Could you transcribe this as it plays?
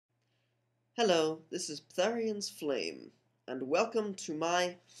Hello, this is Ptharian's Flame, and welcome to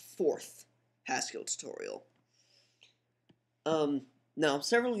my fourth Haskell tutorial. Now,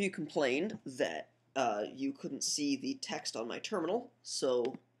 several of you complained that you couldn't see the text on my terminal,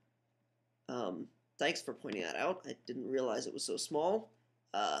 so thanks for pointing that out. I didn't realize it was so small.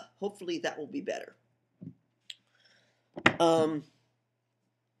 Hopefully that will be better. So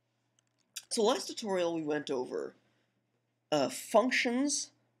last tutorial we went over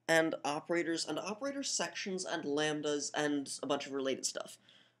functions and operators operator sections and lambdas and a bunch of related stuff.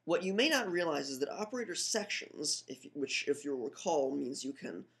 What you may not realize is that operator sections, which if you'll recall means you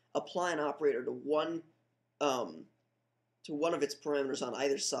can apply an operator to one of its parameters on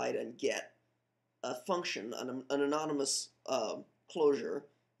either side and get a function, an anonymous closure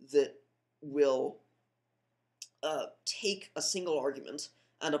that will take a single argument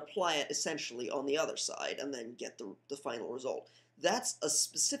and apply it essentially on the other side and then get the final result. That's a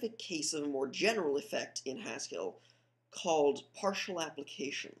specific case of a more general effect in Haskell called partial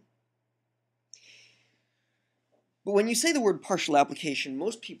application. But when you say the word partial application,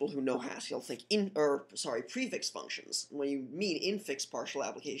 most people who know Haskell think prefix functions. When you mean infix partial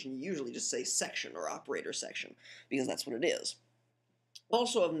application, you usually just say section or operator section, because that's what it is.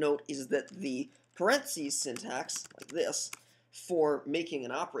 Also of note is that the parentheses syntax, like this, for making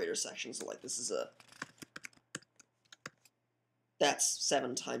an operator section, so like this is that's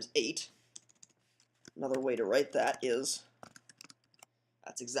 7 times 8. Another way to write that is,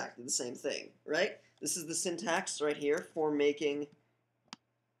 that's exactly the same thing, right? This is the syntax right here for making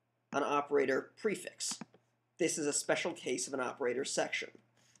an operator prefix. This is a special case of an operator section.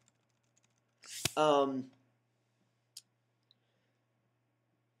 Now,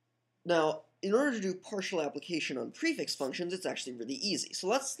 in order to do partial application on prefix functions, it's actually really easy. So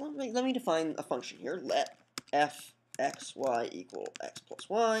let me define a function here. Let f(x,y) equal x plus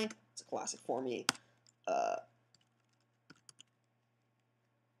y. It's a classic for me.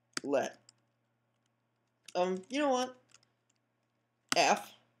 You know what?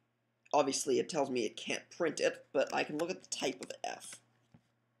 F, obviously it tells me it can't print it, but I can look at the type of f,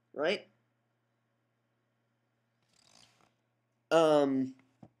 right? And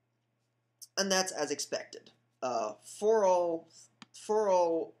that's as expected. For all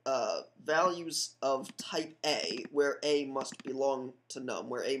values of type A, where A must belong to num,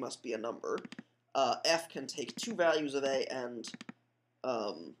 where A must be a number, f can take 2 values of A and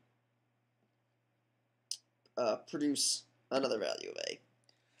produce another value of A.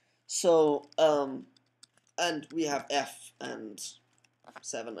 So, and we have f and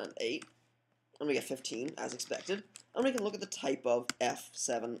 7 and 8, and we get 15, as expected. And we can look at the type of f,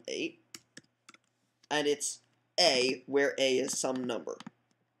 7, 8, and it's A, where A is some number.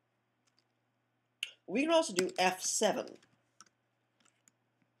 We can also do f7,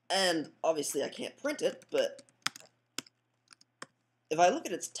 and obviously I can't print it, but if I look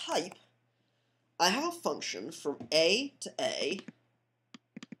at its type, I have a function from A to A,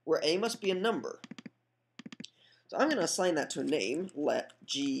 where A must be a number. So I'm going to assign that to a name, let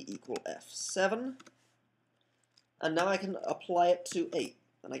g equal f7, and now I can apply it to 8,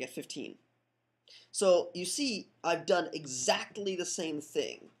 and I get 15. So you see, I've done exactly the same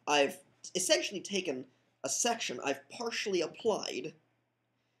thing. I've essentially taken a section, I've partially applied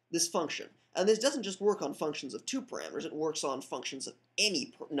this function. And this doesn't just work on functions of 2 parameters, it works on functions of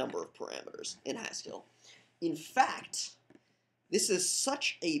any number of parameters in Haskell. In fact, this is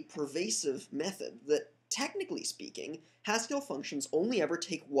such a pervasive method that, technically speaking, Haskell functions only ever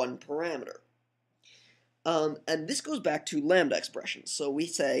take 1 parameter. And this goes back to lambda expressions. So we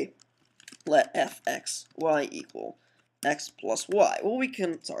say, let f(x,y) equal x plus y. Well,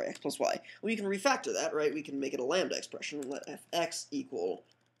 x plus y. Well, we can refactor that, right? We can make it a lambda expression. Let f(x) equal,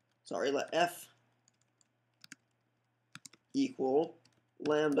 let f equal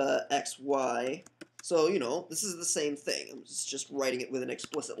lambda xy. So, this is the same thing. I'm just writing it with an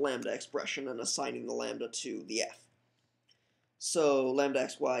explicit lambda expression and assigning the lambda to the f. So, lambda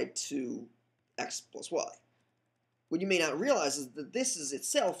xy to x plus y. What you may not realize is that this is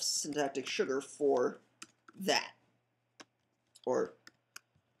itself syntactic sugar for that, or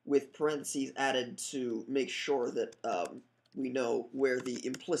with parentheses added to make sure that we know where the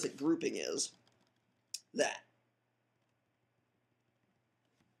implicit grouping is, that.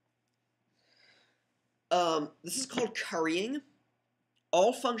 This is called currying.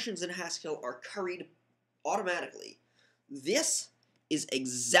 All functions in Haskell are curried automatically. This is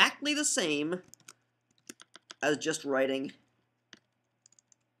exactly the same as just writing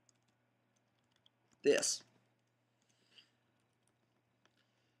this,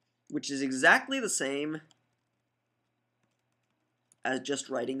 which is exactly the same as just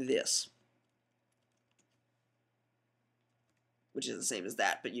writing this. which is the same as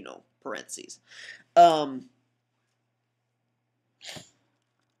that, but, you know, parentheses.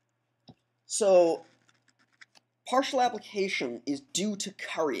 So, partial application is due to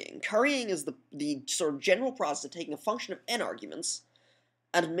currying. Currying is the sort of general process of taking a function of n arguments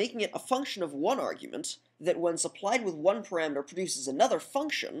and making it a function of one argument that when supplied with one parameter produces another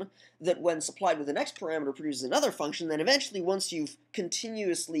function, that when supplied with the next parameter produces another function, then eventually once you've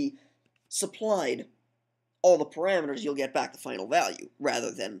continuously supplied all the parameters, you'll get back the final value,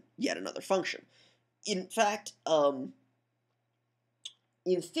 rather than yet another function. In fact, in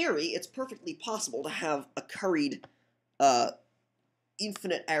theory, it's perfectly possible to have a curried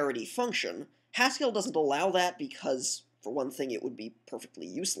infinite arity function. Haskell doesn't allow that because, for one thing, it would be perfectly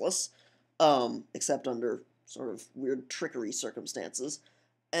useless, except under sort of weird trickery circumstances,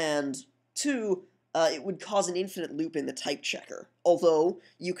 and two, it would cause an infinite loop in the type checker, although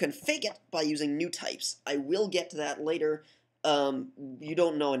you can fake it by using new types. I will get to that later. You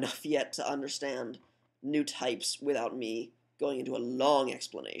don't know enough yet to understand new types without me going into a long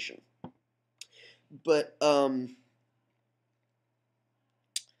explanation. But,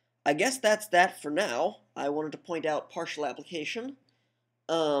 I guess that's that for now. I wanted to point out partial application,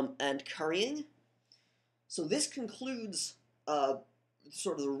 and currying. So this concludes,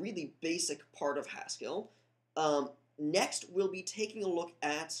 sort of the really basic part of Haskell. Next, we'll be taking a look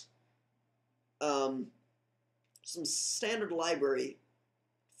at, some standard library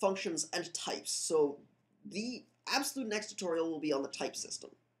functions and types. So the absolute next tutorial will be on the type system.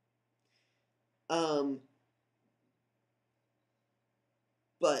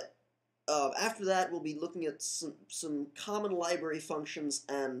 But after that, we'll be looking at some common library functions,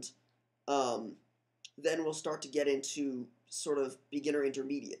 and then we'll start to get into sort of beginner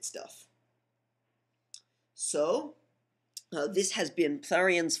intermediate stuff. So, this has been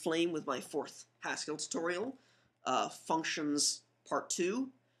Tharion's Flame with my 4th Haskell tutorial, Functions Part 2,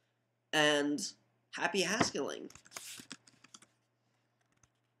 and happy Haskelling!